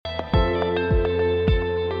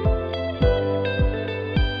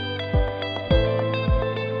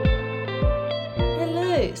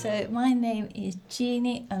Hello, my name is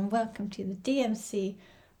Jeannie and welcome to the DMC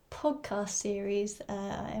podcast series.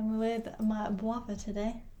 I am with my brother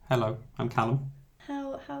today. Hello, I'm Callum.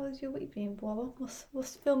 How has your week been, brother?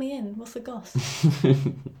 What's fill me in? What's the goss?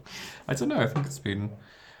 I don't know, I think it's been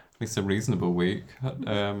at least a reasonable week.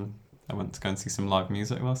 I went to go and see some live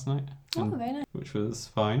music last night. Very nice. Which was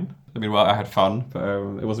fine. I mean, well, I had fun, but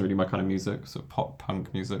it wasn't really my kind of music, sort of pop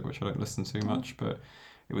punk music, which I don't listen to much, but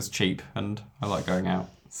it was cheap and I like going out,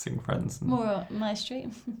 seeing friends. And... More on my street.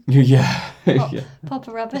 yeah. Pop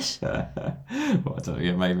rubbish. Well, I don't know,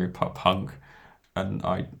 yeah, maybe pop punk. And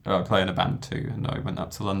I play in a band too, and I went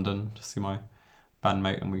up to London to see my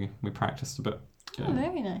bandmate, and we practiced a bit. Oh,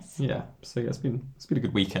 very nice. Yeah, so yeah, it's been a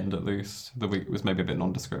good weekend at least. The week was maybe a bit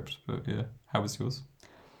nondescript, but yeah. How was yours?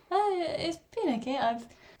 It's been okay. I've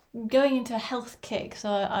going into a health kick, so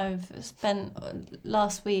I've spent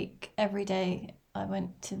last week every day. I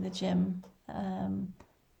went to the gym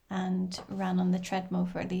and ran on the treadmill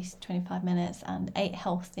for at least 25 minutes and ate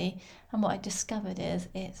healthy. And what I discovered is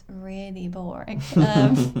it's really boring.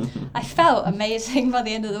 I felt amazing by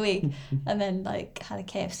the end of the week, and then had a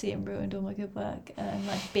KFC and ruined all my good work and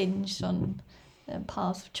binged on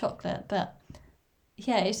piles of chocolate. But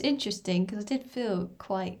yeah, it's interesting because I did feel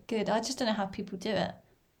quite good. I just don't know how people do it,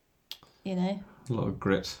 you know. A lot of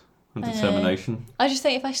grit and determination. I just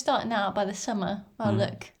think if I start now, by the summer, I'll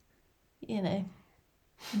look,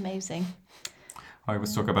 amazing. I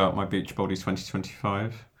always talk about my Beachbody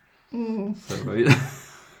 2025. So,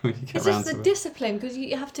 It's just the discipline, because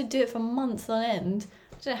you have to do it for months on end.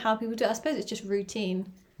 I don't know how people do it. I suppose it's just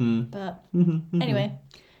routine. But anyway,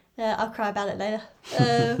 I'll cry about it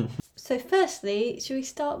later. So firstly, should we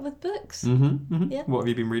start with books? Yeah. What have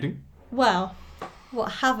you been reading? Well, what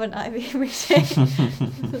haven't I been reading?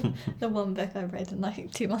 The one book I've read in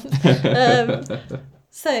 2 months.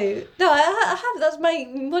 So no, I have. That's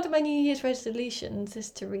one of my New Year's resolutions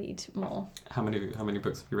is to read more. How many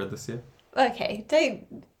books have you read this year? Okay,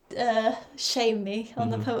 don't shame me on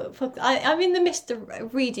the podcast. I'm in the midst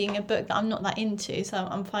of reading a book that I'm not that into, so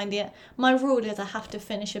I'm finding it. My rule is I have to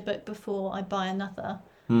finish a book before I buy another.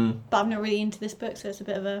 But I'm not really into this book, so it's a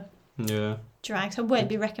bit of a drag. So I won't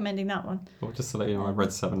be recommending that one. Well, just to let you know, I've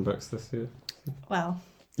read 7 books this year. Well,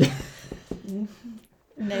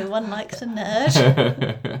 no one likes a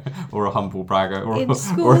nerd. Or a humble bragger. In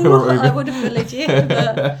school, I would have bullied you.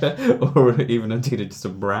 But... or even indeed just a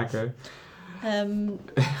bragger. But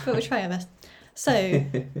we'll try our best. So,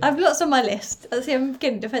 I've lots on my list. See, I'm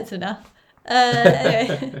getting defensive now.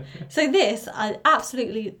 Anyway, so I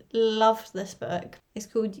absolutely loved this book. It's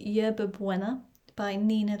called Yerba Buena by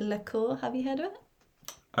Nina LaCour. Have you heard of it?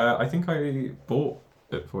 I think I bought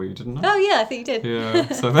it for you, didn't I? Oh yeah, I think you did. Yeah.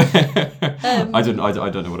 So I don't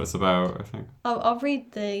know what it's about. I think I'll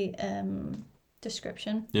read the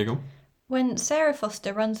description. Yeah, go on. When Sarah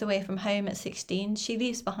Foster runs away from home at 16, she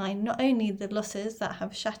leaves behind not only the losses that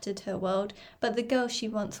have shattered her world, but the girl she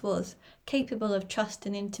once was, capable of trust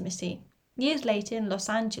and intimacy. Years later in Los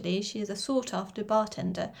Angeles, she is a sought-after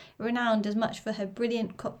bartender, renowned as much for her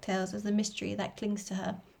brilliant cocktails as the mystery that clings to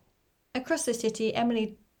her. Across the city,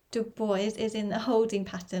 Emily Du Bois is in a holding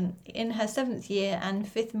pattern. In her 7th year and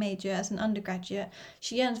 5th major as an undergraduate,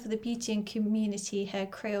 she yearns for the beauty and community her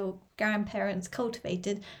Creole grandparents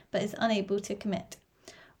cultivated, but is unable to commit.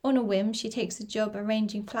 On a whim, she takes a job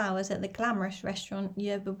arranging flowers at the glamorous restaurant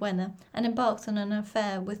Yerba Buena and embarks on an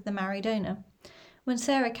affair with the married owner. When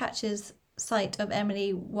Sarah catches sight of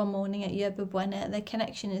Emily one morning at Yerba Buena, their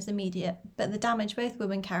connection is immediate, but the damage both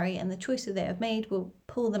women carry and the choices they have made will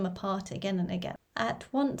pull them apart again and again. At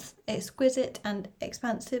once exquisite and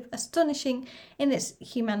expansive, astonishing in its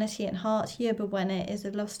humanity and heart, Yerba Buena is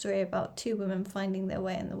a love story about 2 women finding their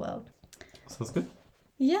way in the world. Sounds good.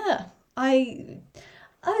 Yeah, I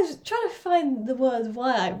was trying to find the words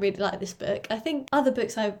why I really like this book. I think other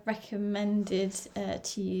books I've recommended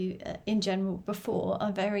to you in general before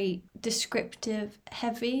are very descriptive,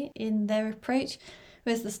 heavy in their approach,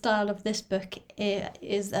 whereas the style of this book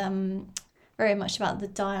is very much about the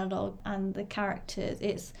dialogue and the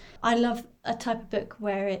characters. I love a type of book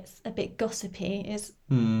where it's a bit gossipy. It's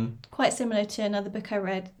quite similar to another book I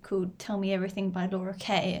read called Tell Me Everything by Laura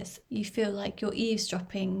Kay. You feel like you're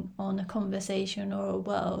eavesdropping on a conversation or a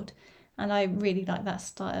world, and I really like that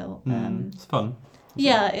style. It's fun.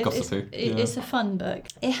 It's a fun book.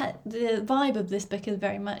 The vibe of this book is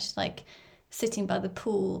very much like sitting by the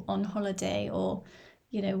pool on holiday, or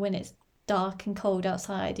when it's dark and cold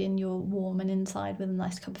outside and you're warm and inside with a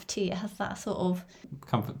nice cup of tea. It has that sort of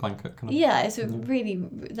comfort blanket kind of. Yeah, it's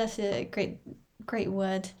that's a great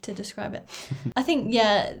word to describe it. I think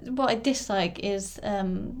what I dislike is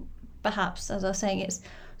perhaps, as I was saying, it's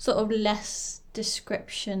sort of less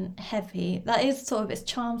description heavy. That is sort of its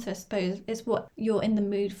charm, so I suppose. It's what you're in the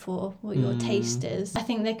mood for, what your taste is. I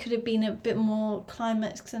think there could have been a bit more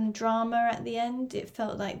climax and drama at the end. It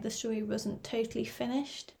felt like the story wasn't totally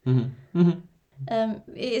finished.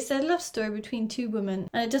 It's a love story between two women,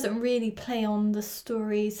 and it doesn't really play on the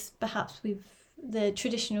stories perhaps the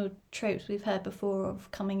traditional tropes we've heard before of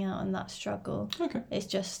coming out and that struggle. Okay. It's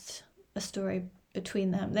just a story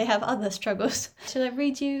between them. They have other struggles. Should I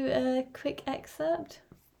read you a quick excerpt?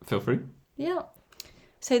 Feel free. Yeah.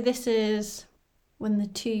 So this is when the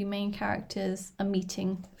two main characters are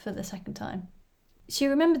meeting for the second time. She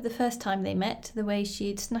remembered the first time they met, the way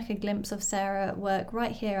she'd snuck a glimpse of Sarah at work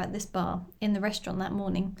right here at this bar, in the restaurant that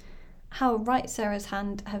morning. How right Sarah's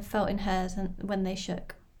hand had felt in hers when they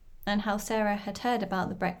shook. And how Sarah had heard about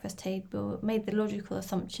the breakfast table, made the logical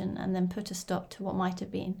assumption, and then put a stop to what might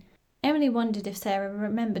have been. Emily wondered if Sarah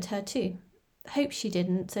remembered her too. Hoped she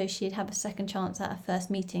didn't, so she'd have a second chance at a first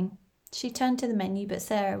meeting. She turned to the menu, but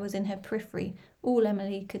Sarah was in her periphery, all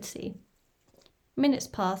Emily could see. Minutes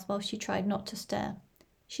passed while she tried not to stare.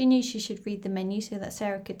 She knew she should read the menu so that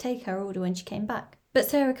Sarah could take her order when she came back. But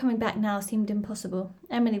Sarah coming back now seemed impossible.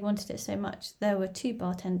 Emily wanted it so much. There were two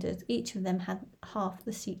bartenders. Each of them had half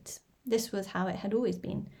the seats. This was how it had always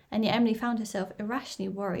been, and yet Emily found herself irrationally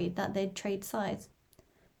worried that they'd trade sides.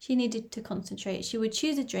 She needed to concentrate. She would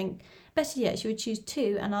choose a drink. Better yet, she would choose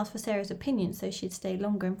two and ask for Sarah's opinion so she'd stay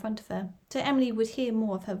longer in front of her. So Emily would hear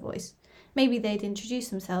more of her voice. Maybe they'd introduce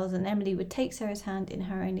themselves and Emily would take Sarah's hand in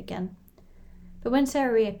her own again. But when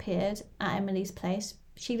Sarah reappeared at Emily's place,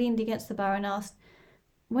 she leaned against the bar and asked,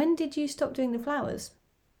 "When did you stop doing the flowers?"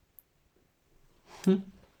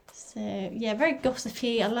 So, yeah, very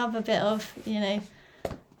gossipy. I love a bit of,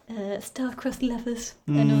 star-crossed lovers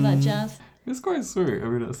and all that jazz. It's quite sweet. I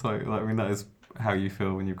mean, that is how you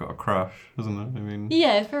feel when you've got a crush, isn't it? I mean,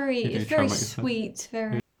 yeah, it's very sweet.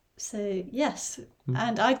 So yes,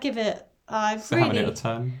 and I'd give it. So how many out of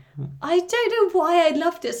 10? I don't know why I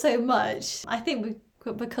loved it so much. I think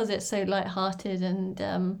because it's so light-hearted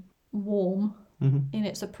and warm in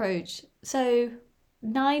its approach. So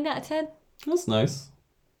 9 out of 10. That's nice.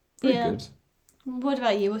 Very good. What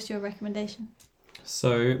about you? What's your recommendation?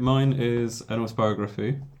 So mine is an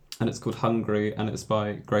autobiography, and it's called Hungry, and it's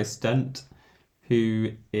by Grace Dent,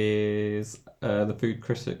 who is the food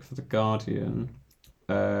critic for The Guardian,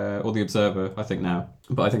 or The Observer, I think now.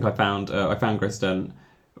 But I think I found Grace Dent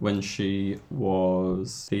when she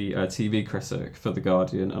was the TV critic for The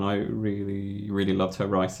Guardian, and I really, really loved her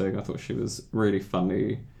writing. I thought she was really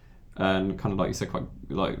funny, and kind of like you said, quite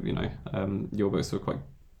your books were quite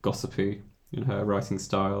gossipy in her writing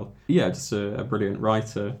style. Yeah, just a brilliant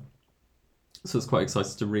writer. So it's quite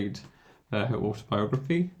excited to read her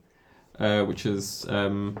autobiography, which is,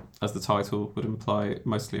 as the title would imply,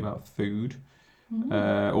 mostly about food,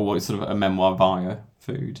 or it's sort of a memoir via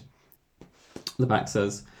food. The back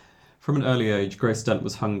says, "From an early age, Grace Dent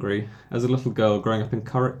was hungry. As a little girl growing up in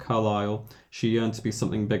Carlisle, she yearned to be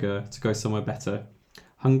something bigger, to go somewhere better.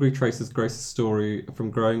 Hungry traces Grace's story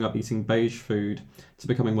from growing up eating beige food to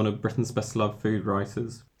becoming one of Britain's best-loved food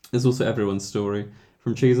writers. There's also everyone's story,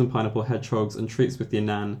 from cheese and pineapple hedgehogs and treats with your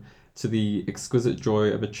nan to the exquisite joy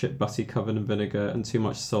of a chip butty covered in vinegar and too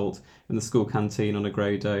much salt in the school canteen on a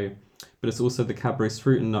grey day. But it's also the Cadbury's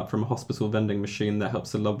fruit and nut from a hospital vending machine that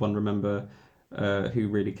helps a loved one remember who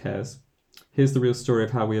really cares. Here's the real story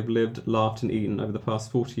of how we have lived, laughed and eaten over the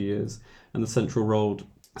past 40 years, and the central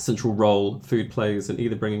role food plays in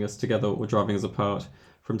either bringing us together or driving us apart,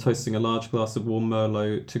 from toasting a large glass of warm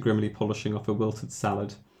Merlot to grimly polishing off a wilted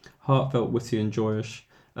salad. Heartfelt, witty and joyous.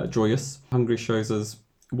 Hungry shows us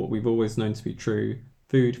what we've always known to be true.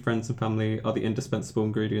 Food, friends and family are the indispensable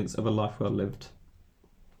ingredients of a life well lived."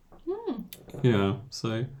 Yeah,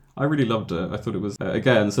 so I really loved it. I thought it was,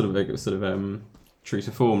 again, true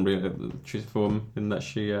to form in that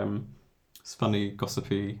she is funny,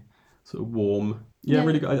 gossipy, sort of warm. Yeah,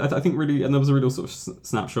 really good. I think really, and there was a real sort of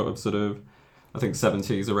snapshot of sort of, I think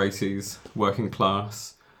 70s or 80s working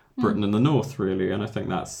class Britain in the North, really, and I think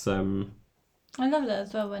that's... I love that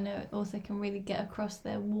as well, when it also can really get across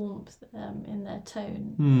their warmth in their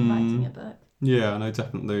tone writing a book. Yeah, no,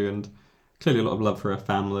 definitely, and clearly a lot of love for her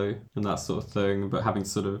family and that sort of thing, but having to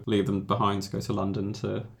sort of leave them behind to go to London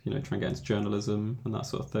to, try and get into journalism and that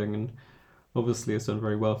sort of thing, and obviously has done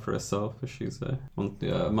very well for herself, as she's on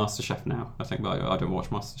MasterChef now, I think, but I don't watch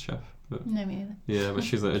MasterChef. But, no, me neither. Yeah, but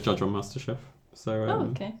she's a judge on MasterChef. So,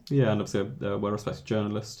 okay. Yeah, and obviously a well-respected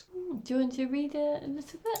journalist. Do you want to read it a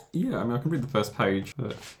little bit? Yeah, I mean, I can read the first page.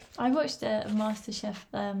 But... I watched a MasterChef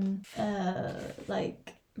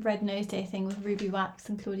Red Nose Day thing with Ruby Wax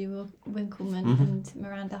and Claudia Winkleman and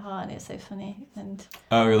Miranda Hart, and it's so funny. And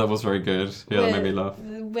Oh, yeah, that was very good. Yeah, that made me laugh.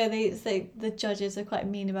 Where they say the judges are quite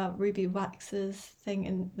mean about Ruby Wax's thing,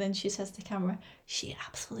 and then she says to camera, "She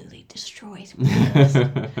absolutely destroyed me."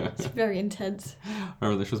 It's very intense. I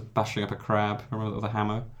remember that she was bashing up a crab. I remember that with a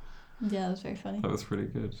hammer. Yeah, that was very funny. That was really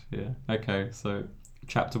good. Yeah. Okay, so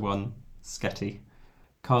chapter 1, Sketty.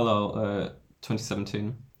 Carlisle,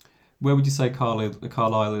 2017. Where would you say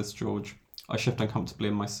Carlisle is, George? I shift uncomfortably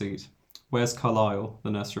in my seat. Where's Carlisle? The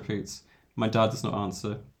nurse repeats. My dad does not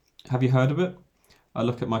answer. Have you heard of it? I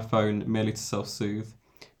look at my phone merely to self-soothe.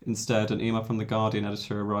 Instead, an email from the Guardian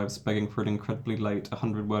editor arrives begging for an incredibly late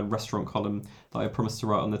 100-word restaurant column that I promised to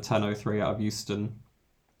write on the 10:03 out of Euston.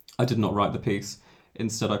 I did not write the piece.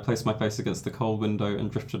 Instead, I placed my face against the cold window and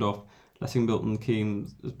drifted off, letting Milton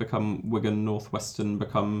Keynes become Wigan, North Western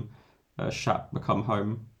become Shap become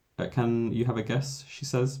home. Can you have a guess? She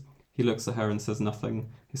says. He looks at her and says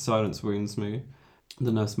nothing. His silence wounds me.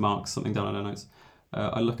 The nurse marks something down on her notes.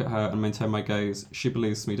 I look at her and maintain my gaze. She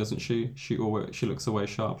believes me, doesn't she? She looks away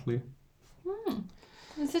sharply.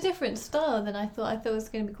 It's a different style than I thought. I thought it was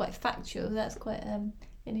going to be quite factual. That's quite an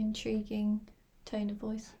intriguing tone of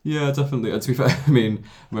voice. Yeah, definitely. To be fair, I mean,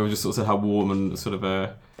 we just sort of said how warm and sort of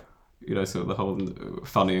sort of the whole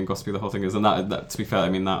funny and gossipy the whole thing is, and that to be fair, I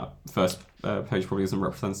mean that first page probably isn't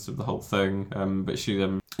representative of the whole thing. But she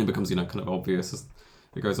it becomes kind of obvious as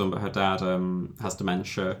it goes on. But her dad has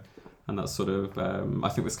dementia, and that's sort of I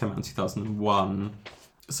think this came out in 2001,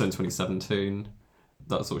 so in 2017,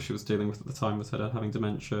 that's what she was dealing with at the time, was her dad having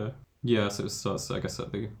dementia. Yeah, so it starts I guess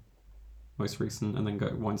at the most recent, and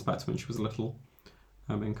then winds back to when she was little,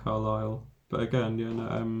 in Carlisle. But again, yeah,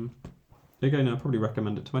 no, Again, I'd probably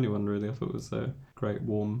recommend it to anyone, really. I thought it was great,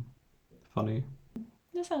 warm, funny.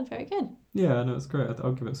 That sounds very good. Yeah, no, it's great.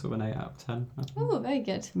 I'll give it sort of an 8 out of 10. Oh, very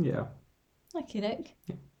good. Yeah. Okay, doke.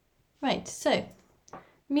 Yeah. Right, so,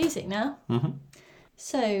 music now. Mm-hmm.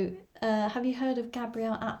 So, have you heard of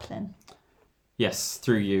Gabrielle Aplin? Yes,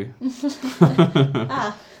 through you.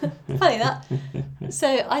 Funny that.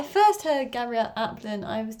 So, I first heard Gabrielle Aplin.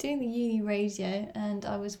 I was doing the uni radio and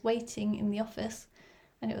I was waiting in the office.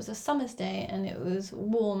 And it was a summer's day and it was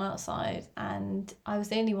warm outside and I was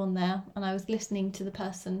the only one there and I was listening to the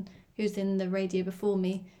person who's in the radio before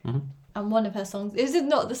me. Mm-hmm. And one of her songs, this is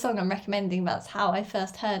not the song I'm recommending, that's how I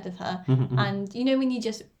first heard of her. Mm-hmm. And you know when you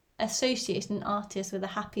just associate an artist with a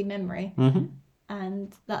happy memory, mm-hmm.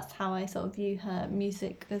 and that's how I sort of view her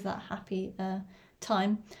music, as that happy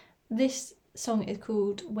time. This song is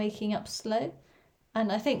called Waking Up Slow,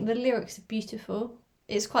 and I think the lyrics are beautiful.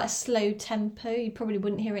 It's quite a slow tempo. You probably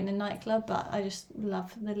wouldn't hear it in a nightclub, but I just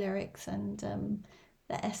love the lyrics and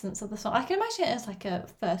the essence of the song. I can imagine it as like a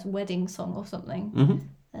first wedding song or something.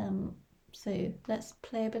 Mm-hmm. So let's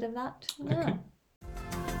play a bit of that now. Okay.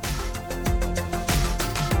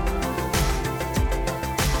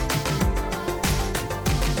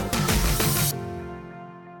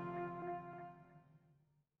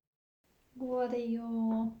 What are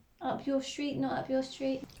your... Up your street, not up your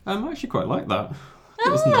street? I actually quite like that.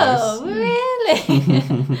 It was Oh, nice.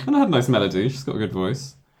 really? And I had a nice melody. She's got a good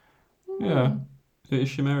voice. Yeah. Is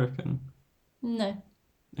she American? No.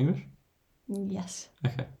 English? Yes.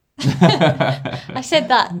 Okay. I said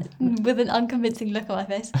that with an unconvincing look on my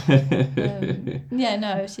face. Yeah,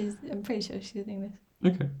 no, I'm pretty sure she's English.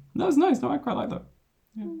 Okay. That was nice. No, I quite like that.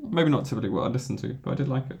 Yeah. Maybe not typically what I listen to, but I did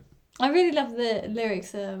like it. I really love the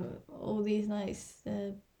lyrics. All these nights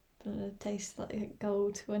taste like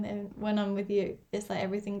gold. When I'm with you, it's like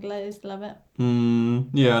everything glows. Love it.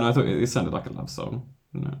 Yeah, and I thought it sounded like a love song.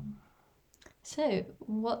 No. So,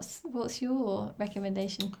 what's your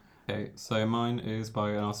recommendation? Okay, so mine is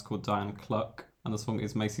by an artist called Diane Cluck, and the song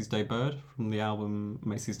is Macy's Day Bird from the album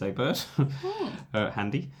Macy's Day Bird.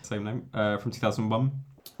 Handy, same name, from 2001.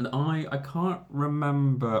 And I can't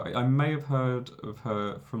remember, I may have heard of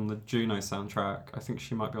her from the Juno soundtrack. I think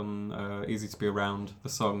she might be on Easy to Be Around. The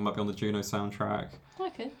song might be on the Juno soundtrack.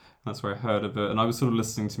 Okay. That's where I heard of it. And I was sort of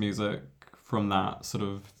listening to music from that sort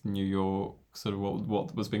of New York, sort of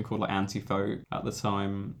what was being called like anti-folk at the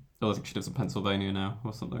time. I think she lives in Pennsylvania now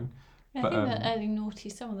or something. Yeah, I think that early naughty,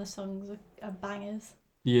 some of the songs are bangers.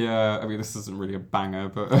 Yeah, I mean, this isn't really a banger,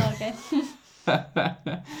 but... Oh, okay. but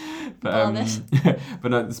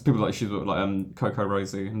no, there's people like she's like Coco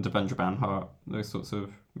Rosie and Devendra Banhart, those sorts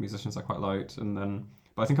of musicians I quite liked. And then,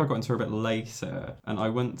 but I think I got into her a bit later, and I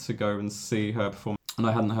went to go and see her perform, and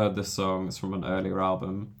I hadn't heard this song. It's from an earlier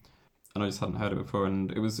album, and I just hadn't heard it before,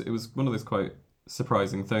 and it was one of those quite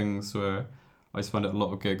surprising things where I just find it a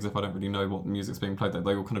lot of gigs, if I don't really know what music's being played,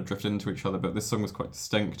 they all kind of drift into each other, but this song was quite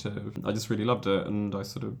distinctive. I just really loved it, and I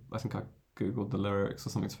think I Googled the lyrics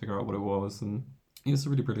or something to figure out what it was, and it's a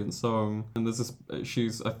really brilliant song. And there's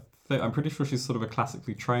this, I'm pretty sure she's sort of a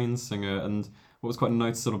classically trained singer, and what was quite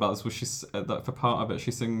noticeable about this was that for part of it,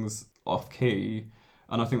 she sings off key,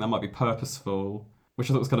 and I think that might be purposeful, which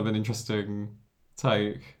I thought was kind of an interesting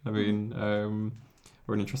take. I mean,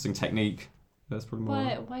 or an interesting technique. There's probably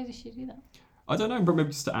more. Why does she do that? I don't know, but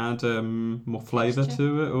maybe just to add more flavour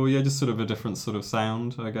to it, or just sort of a different sort of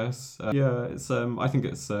sound, I guess. It's I think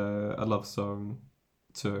it's a love song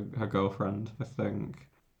to her girlfriend. I think.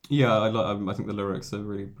 Yeah, I think the lyrics are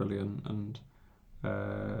really brilliant, and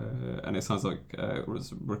it sounds like it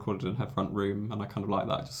was recorded in her front room, and I kind of like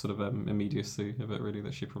that, just sort of immediacy of it, really,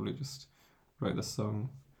 that she probably just wrote this song,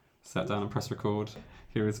 sat down and pressed record.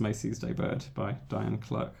 Here is Macy's Day Bird by Diane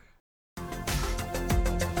Clark.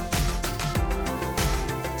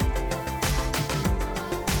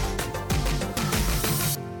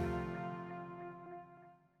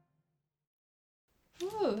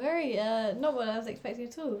 Oh, very not what I was expecting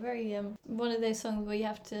at all. Very one of those songs where you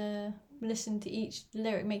have to listen to each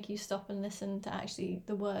lyric, make you stop and listen to actually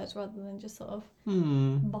the words rather than just sort of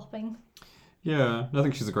bopping. Yeah, I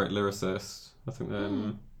think she's a great lyricist. I think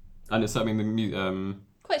and it's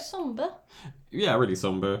quite somber. Yeah, really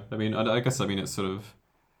somber. I mean, I guess it's sort of.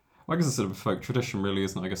 I guess it's sort of a folk tradition, really,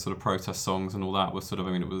 isn't it? I guess sort of protest songs and all that was sort of.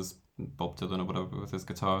 I mean, it was Bob Dylan or whatever with his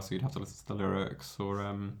guitar, so you'd have to listen to the lyrics, or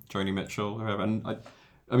Joni Mitchell, or whoever. And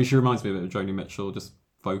I mean, she reminds me a bit of Joni Mitchell, just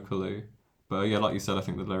vocally. But yeah, like you said, I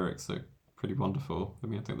think the lyrics are pretty wonderful. I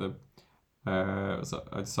mean, I think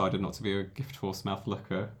I decided not to be a gift horse mouth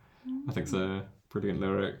liquor. I think it's a brilliant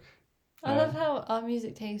lyric. I love how our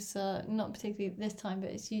music tastes are not particularly this time,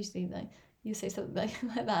 but it's usually like you say something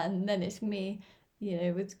like that, and then it's me,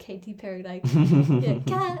 with Katy Perry, like, yeah,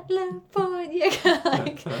 California.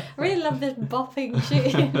 Like, I really love this bopping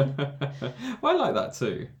shit. Well, I like that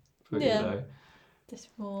too. Just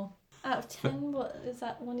more. Out of 10, what is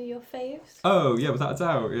that? One of your faves? Oh yeah, without a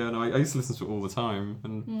doubt. Yeah, no, I used to listen to it all the time,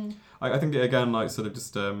 and I think it again, like, sort of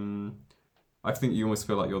just. I think you almost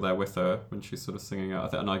feel like you're there with her when she's sort of singing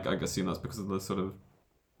it. And I assume that's because of the sort of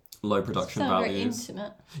low production values. Very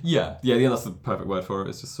intimate. Yeah, that's the perfect word for it.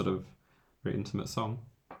 It's just sort of a very intimate song.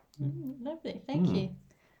 Yeah. Lovely, thank you.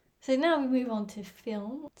 So now we move on to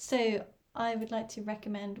film. So I would like to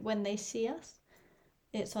recommend When They See Us.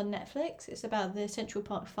 It's on Netflix. It's about the Central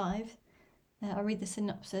Park Five. I'll read the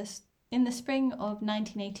synopsis. In the spring of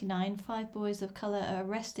 1989, 5 boys of colour are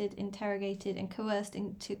arrested, interrogated and coerced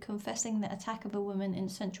into confessing the attack of a woman in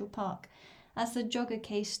Central Park. As the jogger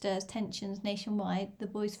case stirs tensions nationwide, the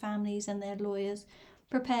boys' families and their lawyers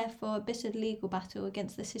prepare for a bitter legal battle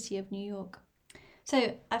against the city of New York.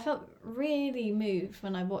 So I felt really moved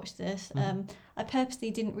when I watched this. I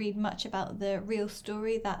purposely didn't read much about the real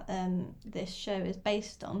story that this show is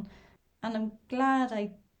based on, and I'm glad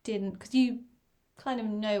I didn't, because you kind of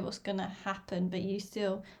know what's going to happen, but you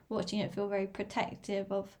still, watching it, feel very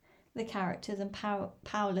protective of the characters and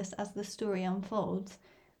powerless as the story unfolds.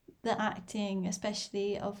 The acting,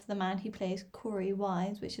 especially of the man who plays Corey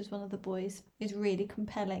Wise, which is one of the boys, is really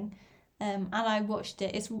compelling. And I watched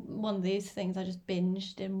it. It's one of these things I just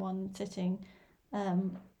binged in one sitting.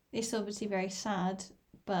 It's obviously very sad,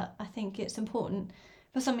 but I think it's important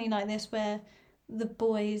for something like this where the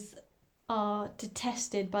boys are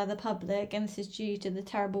detested by the public, and this is due to the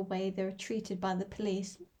terrible way they're treated by the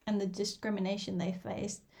police and the discrimination they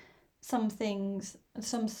face. Some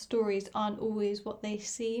stories aren't always what they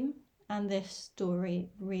seem, and this story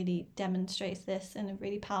really demonstrates this in a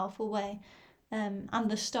really powerful way. And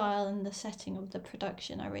the style and the setting of the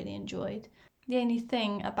production I really enjoyed. The only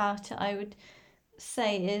thing about it I would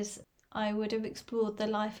say is I would have explored the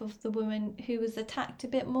life of the woman who was attacked a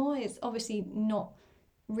bit more. It's obviously not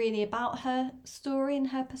really about her story and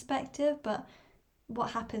her perspective, but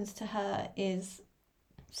what happens to her is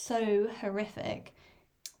so horrific.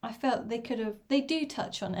 I felt they do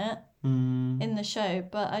touch on it in the show,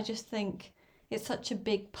 but I just think it's such a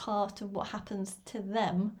big part of what happens to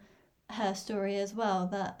them, her story as well,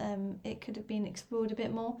 that it could have been explored a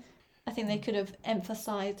bit more. I think they could have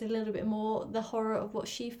emphasised a little bit more the horror of what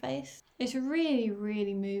she faced. It's really,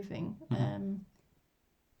 really moving, and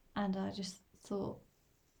I just thought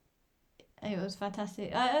it was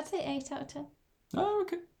fantastic. I'd say 8 out of 10. Oh,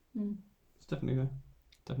 okay. It's definitely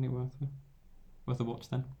worth a watch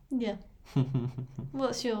then. Yeah.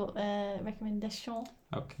 What's your recommendation?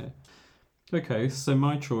 Okay, so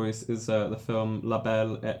my choice is the film La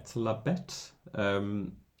Belle et la Bête.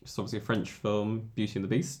 It's obviously a French film, Beauty and the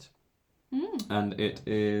Beast. And it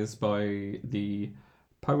is by the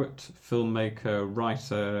poet, filmmaker,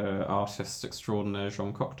 writer, artist extraordinaire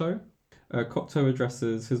Jean Cocteau. Cocteau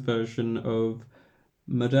addresses his version of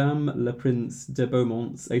Madame Le Prince de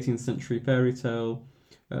Beaumont's 18th century fairy tale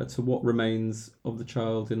to what remains of the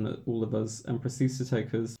child in all of us, and proceeds to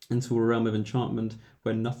take us into a realm of enchantment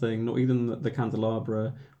where nothing, not even the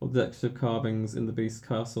candelabra or the decorative carvings in the Beast's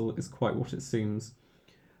castle, is quite what it seems.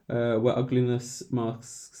 Where ugliness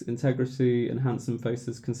masks integrity and handsome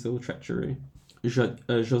faces conceal treachery.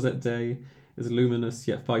 Josette Day is luminous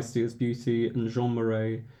yet feisty as beauty, and Jean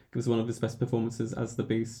Marais gives one of his best performances as the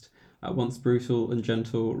Beast, at once brutal and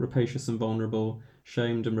gentle, rapacious and vulnerable,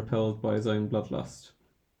 shamed and repelled by his own bloodlust.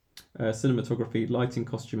 Cinematography, lighting,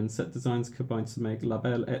 costume, and set designs combine to make La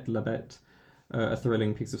Belle et la Bête a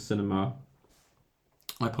thrilling piece of cinema.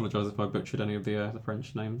 I apologise if I butchered any of the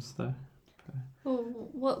French names there. Well,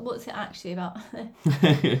 what's it actually about?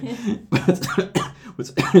 It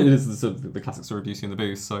is the classic story of Beauty and the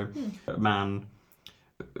Beast. So, a man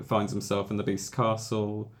finds himself in the Beast's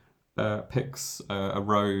castle, picks a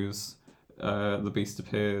rose. The Beast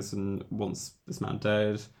appears and wants this man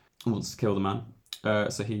dead, and wants to kill the man.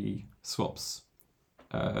 So he swaps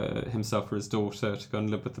himself for his daughter to go and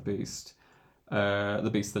live with the Beast. The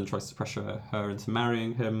Beast then tries to pressure her into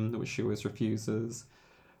marrying him, which she always refuses.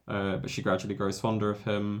 But she gradually grows fonder of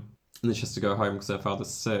him, and then she has to go home because her father's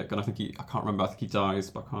sick. And I can't remember. I think he dies,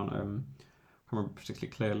 but I can't remember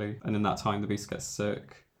particularly clearly. And in that time, the Beast gets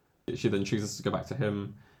sick. She then chooses to go back to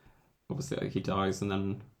him. Obviously, he dies and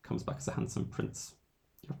then comes back as a handsome prince.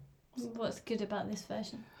 Yeah. What's good about this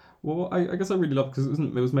version? Well, I guess I really love because it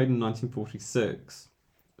was made in 1946,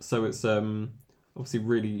 so it's obviously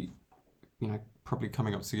really, probably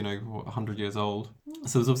coming up to 100 years old.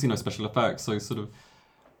 So there's obviously no special effects. So sort of.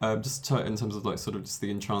 Just in terms of sort of just the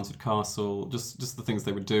enchanted castle, just the things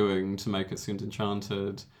they were doing to make it seem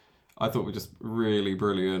enchanted, I thought were just really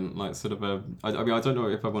brilliant. Like sort of I mean, I don't know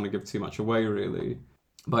if I want to give too much away really,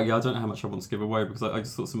 but yeah, I don't know how much I want to give away because I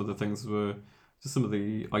just thought some of the things were just some of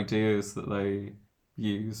the ideas that they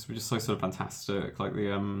used were just so sort of fantastic. Like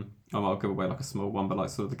I'll give away like a small one, but like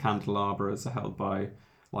sort of the candelabras are held by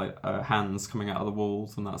hands coming out of the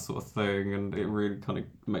walls and that sort of thing, and it really kind of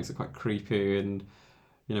makes it quite creepy and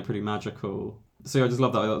pretty magical. So yeah, I just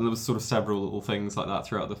love that. And there was sort of several little things like that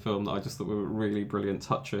throughout the film that I just thought were really brilliant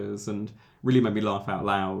touches and really made me laugh out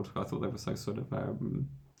loud. I thought they were so sort of.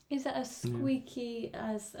 Is that as squeaky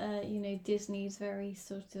as Disney's very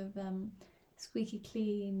sort of squeaky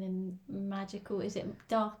clean and magical? Is it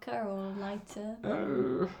darker or lighter?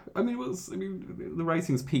 The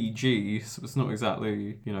rating's PG, so it's not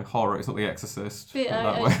exactly horror. It's not The Exorcist. But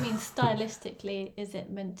I just mean stylistically, is it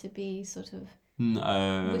meant to be sort of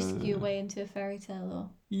whisk you away into a fairy tale? Or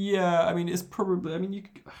yeah, I mean it's probably. I mean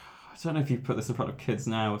I don't know if you put this in front of kids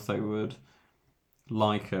now if they would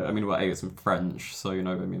like it. I mean, well, it's in French, so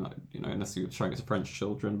unless you're showing it to French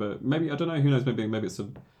children, but maybe I don't know. Who knows? Maybe it's a.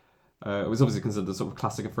 It was obviously considered a sort of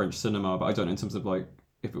classic of French cinema, but I don't know in terms of like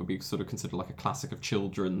if it would be sort of considered like a classic of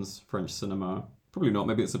children's French cinema. Probably not.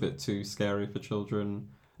 Maybe it's a bit too scary for children.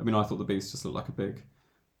 I mean, I thought the Beast just looked like a big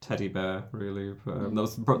teddy bear, really. That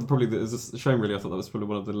was probably it's a shame, really. I thought that was probably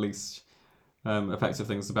one of the least effective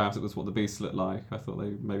things about it was what the Beast looked like. I thought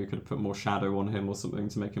they maybe could have put more shadow on him or something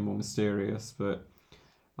to make him more mysterious, but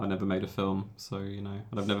I never made a film, so and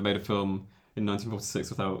I've never made a film in 1946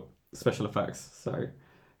 without special effects, so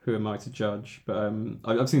who am I to judge? But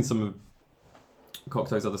I've seen some of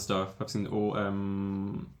Cocteau's other stuff. I've seen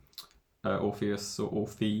Orpheus or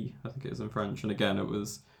Orphée, I think it is in French, and again it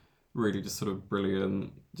was really just sort of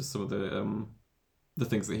brilliant. Just some of the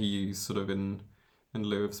things that he used sort of in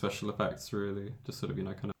lieu of special effects, really, just sort of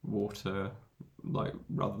kind of water, like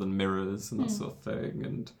rather than mirrors and that sort of thing.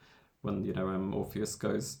 And when Orpheus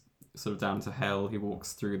goes sort of down to hell, he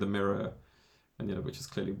walks through the mirror, and which is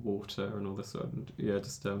clearly water and all this sort of, and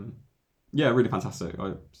just really fantastic.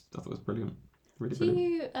 I thought it was brilliant. Really Do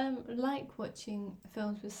brilliant. you like watching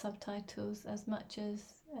films with subtitles as much as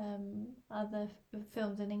other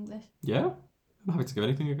films in English? Yeah, I'm happy to give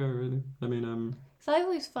anything a go, really. I mean, because I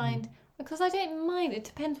always find, because I don't mind, it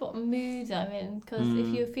depends what mood I'm in, because if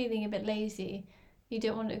you're feeling a bit lazy, you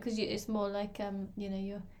don't want to, because it's more like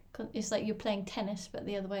it's like you're playing tennis but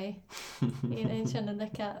the other way, trying to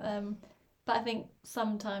look at but I think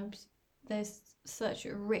sometimes there's such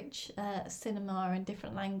rich cinema in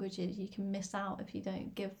different languages, you can miss out if you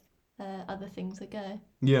don't give other things a go.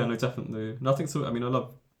 Yeah, no, definitely. And I think so. I mean, I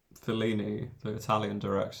love Fellini, the Italian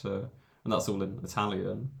director, and that's all in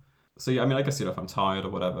Italian. So yeah, I mean, I guess if I'm tired or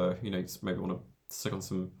whatever, just maybe want to stick on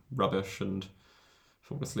some rubbish and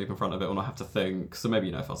fall asleep in front of it or not have to think. So maybe,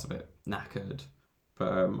 if I was a bit knackered,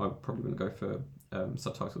 but I probably wouldn't go for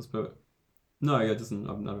subtitles. But no, it doesn't.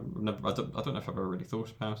 I don't know if I've ever really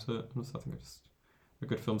thought about it. So I think a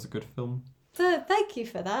good film's a good film. So thank you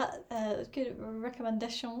for that. Good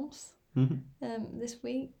recommendations this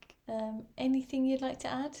week. Anything you'd like to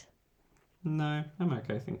add? No, I'm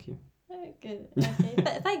okay, thank you. Oh, good.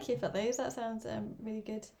 Okay. Thank you for those. That sounds really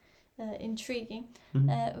good, intriguing.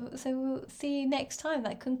 So we'll see you next time.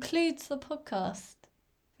 That concludes the podcast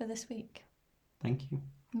for this week. Thank you.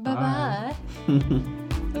 Bye bye.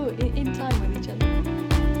 Oh, in time with each other.